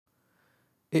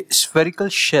A spherical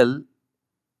shell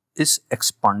is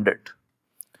expanded.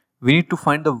 We need to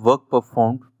find the work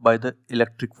performed by the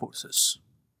electric forces.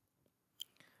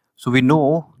 So we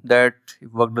know that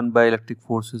if work done by electric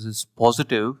forces is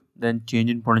positive, then change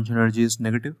in potential energy is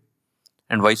negative,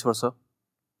 and vice versa.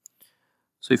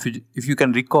 So if you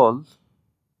can recall,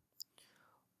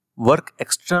 work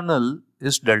external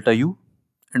is delta U,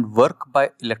 and work by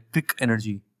electric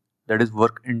energy, that is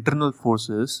work internal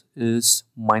forces, is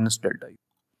minus delta U.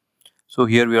 So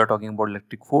here we are talking about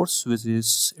electric force, which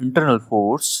is internal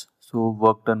force. So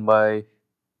work done by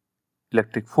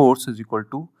electric force is equal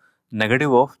to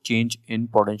negative of change in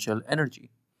potential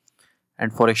energy.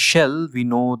 And for a shell, we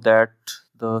know that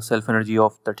the self energy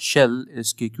of that shell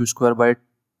is kq square by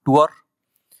 2r.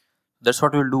 That's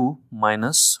what we'll do,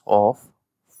 minus of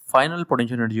final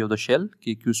potential energy of the shell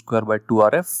kq square by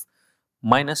 2rf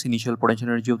minus initial potential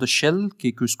energy of the shell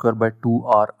kq square by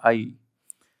 2ri.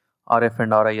 Rf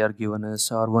and Ri are given as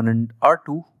R1 and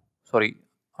R2,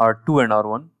 R2 and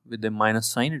R1. With a minus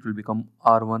sign, it will become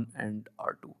R1 and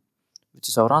R2, which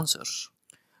is our answer.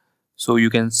 So you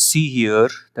can see here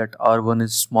that R1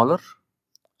 is smaller.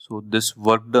 So this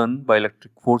work done by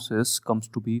electric forces comes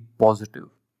to be positive,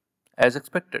 as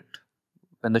expected.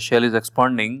 When the shell is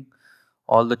expanding,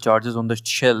 all the charges on the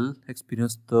shell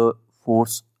experience the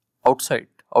force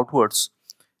outwards,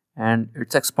 and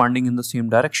it's expanding in the same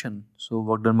direction. So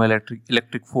work done by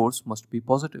electric force must be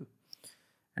positive.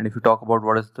 And if you talk about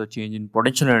what is the change in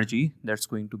potential energy, that's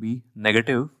going to be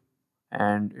negative,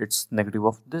 and it's negative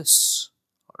of this.